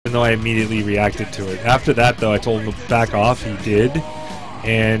even though I immediately reacted to it. After that, though, I told him to back off. He did.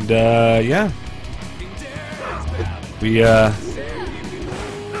 And, yeah. We,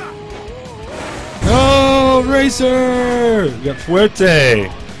 Oh, Racer! We got Fuerte!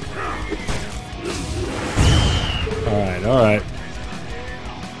 Alright, alright.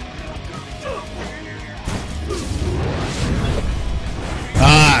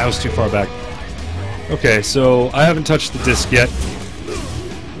 Ah, I was too far back. Okay, so I haven't touched the disc yet.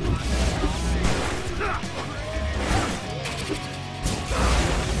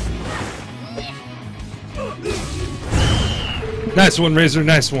 Nice one, Razor,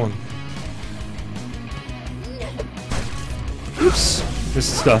 nice one. Oops,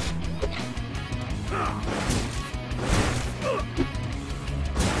 missed stuff.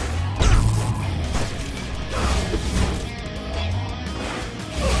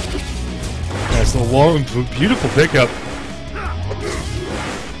 Nice little wall, beautiful pickup.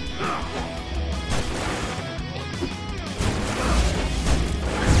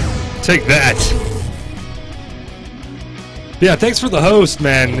 Take that. Yeah, thanks for the host,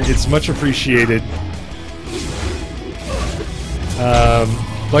 man. It's much appreciated.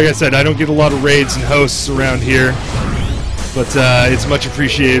 Like I said, I don't get a lot of raids and hosts around here, but it's much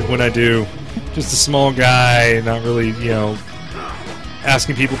appreciated when I do. Just a small guy, not really, you know,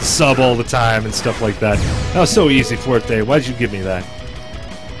 asking people to sub all the time and stuff like that. That was so easy, Fuerte. Why'd you give me that?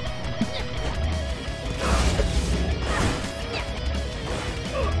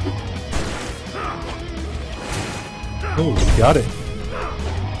 Oh, we got it.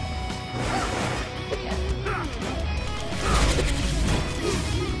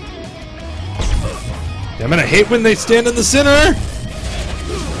 Damn it, I hate when they stand in the center!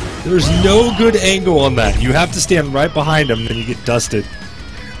 There's no good angle on that. You have to stand right behind them, then you get dusted.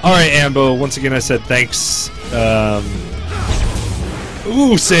 Alright, Ambo, once again I said thanks.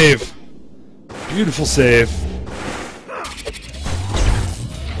 Ooh, save. Beautiful save.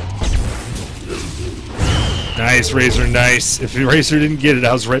 Nice, Razor, nice. If Razor didn't get it,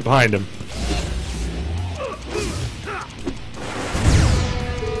 I was right behind him.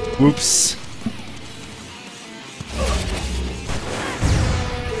 Whoops.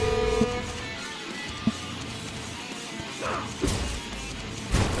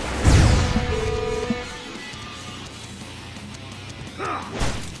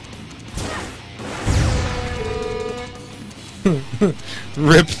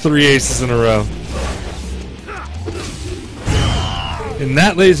 Rip 3 aces in a row. And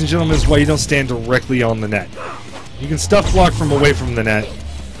that, ladies and gentlemen, is why you don't stand directly on the net. You can stuff block from away from the net.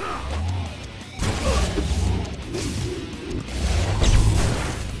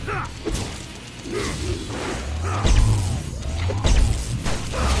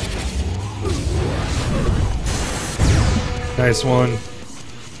 Nice one.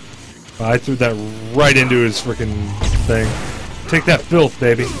 I threw that right into his freaking thing. Take that filth,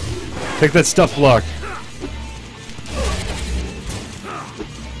 baby. Take that stuff block.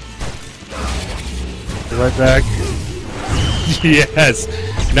 Right back. Yes.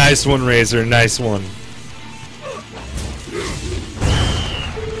 Nice one, Razor. Nice one.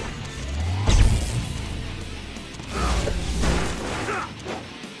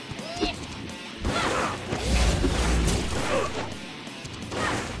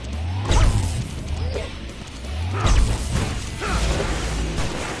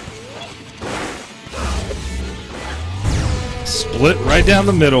 Split right down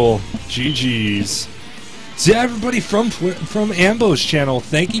the middle. GG's. So yeah, everybody from Ambo's channel,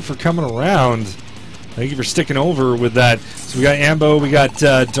 thank you for coming around. Thank you for sticking over with that. So we got Ambo, we got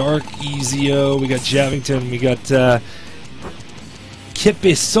Dark Ezio, we got Javington, we got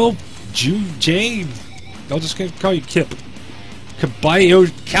Kipiso Jane. I'll just call you Kip.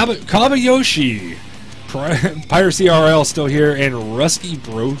 Kabayoshi. Piracy RL still here, and Rusky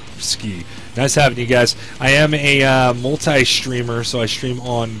Broski. Nice having you guys. I am a multi-streamer, so I stream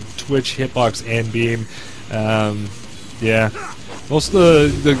on Twitch, Hitbox, and Beam. Yeah. Most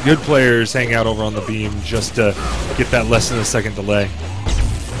of the good players hang out over on the Beam just to get that less than a second delay.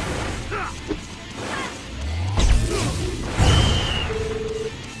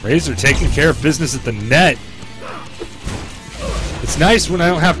 Razor taking care of business at the net. It's nice when I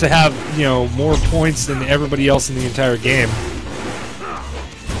don't have to have, you know, more points than everybody else in the entire game.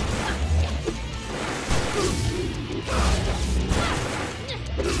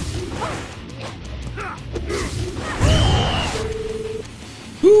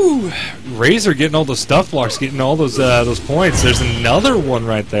 Woo! Razor getting all those stuff blocks, getting all those points. There's another one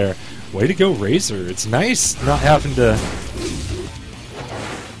right there. Way to go, Razor. It's nice not having to...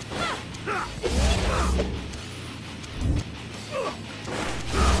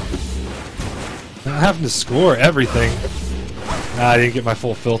 I'm having to score everything. I didn't get my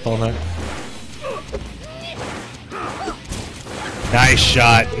full filth on that. Nice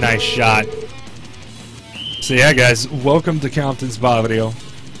shot, nice shot. So yeah, guys, welcome to Compton's Barrio.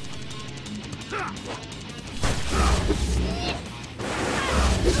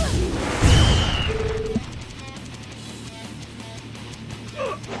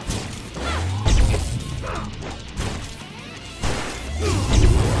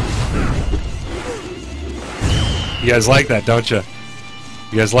 You guys like that, don't you?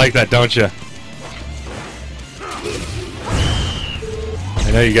 You guys like that, don't you?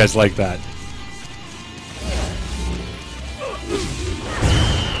 I know you guys like that.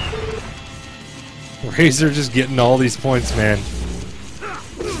 Razor just getting all these points, man.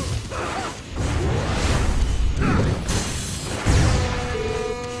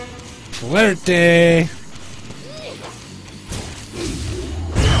 Fuerte!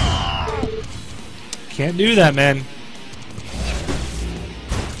 Can't do that, man.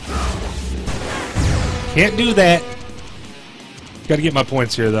 Can't do that. Gotta get my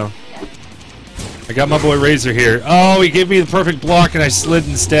points here, though. I got my boy Razor here. Oh, he gave me the perfect block and I slid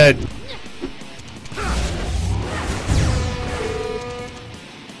instead.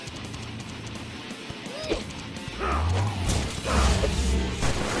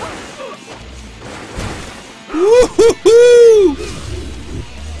 Woo-hoo-hoo!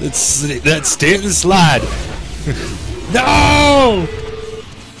 That's stand and slide. No!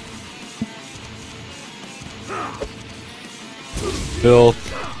 Filth.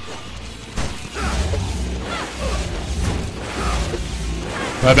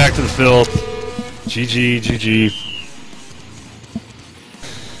 Right back to the filth. GG, GG.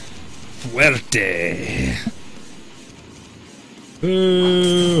 Fuerte.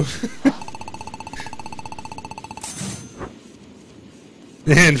 Boo.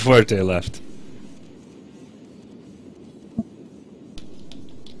 And Fuerte left.